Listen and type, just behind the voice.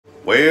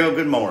Well,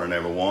 good morning,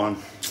 everyone.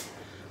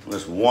 On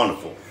this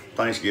wonderful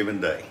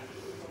Thanksgiving Day.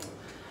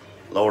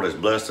 Lord has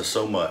blessed us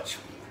so much.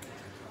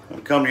 I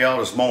want to come to y'all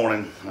this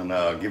morning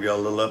and give y'all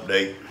a little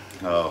update.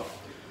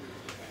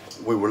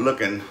 We were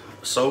looking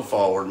so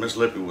forward. Miss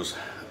Lippy was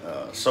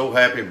so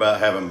happy about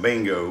having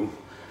bingo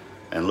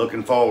and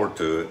looking forward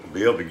to it, to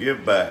be able to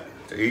give back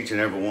to each and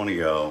every one of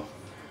y'all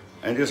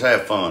and just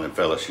have fun and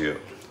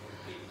fellowship.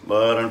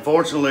 But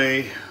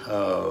unfortunately,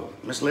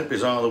 Miss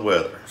Lippy's under the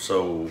weather,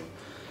 so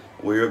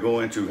we are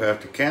going to have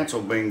to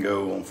cancel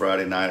bingo on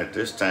Friday night at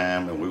this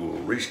time, and we will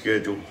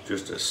reschedule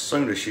just as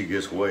soon as she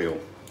gets well.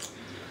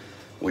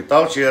 We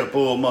thought she had a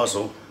pulled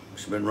muscle.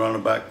 She's been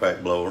running a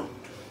backpack blower,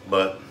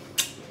 but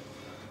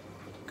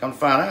come to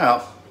find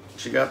out,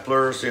 she got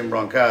pleurisy and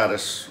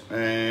bronchitis,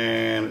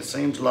 and it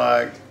seems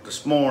like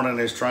this morning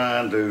is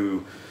trying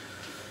to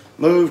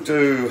move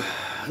to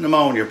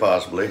pneumonia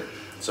possibly.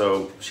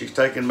 So she's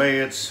taking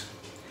meds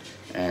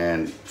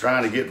and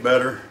trying to get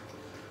better.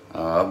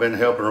 I've been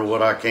helping her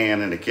what I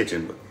can in the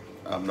kitchen, but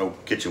I'm no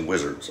kitchen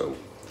wizard, so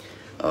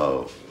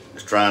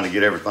just trying to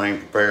get everything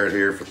prepared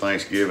here for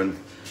Thanksgiving.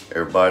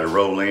 Everybody to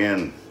roll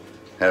in,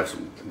 have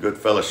some good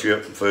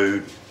fellowship and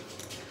food.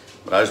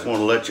 But I just want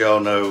to let y'all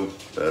know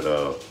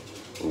that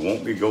we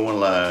won't be going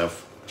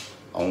live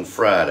on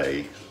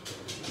Friday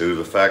due to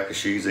the fact that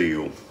she's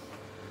ill.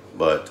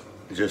 But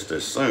just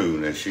as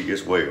soon as she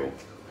gets well,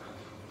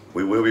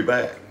 we will be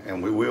back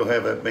and we will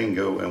have that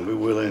bingo and we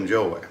will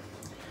enjoy.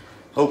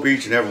 Hope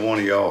each and every one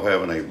of y'all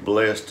having a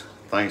blessed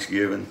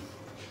Thanksgiving,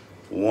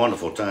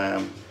 wonderful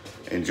time.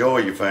 Enjoy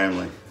your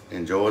family,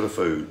 enjoy the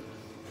food.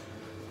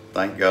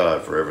 Thank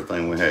God for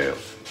everything we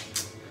have.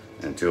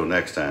 Until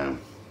next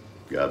time,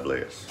 God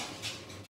bless.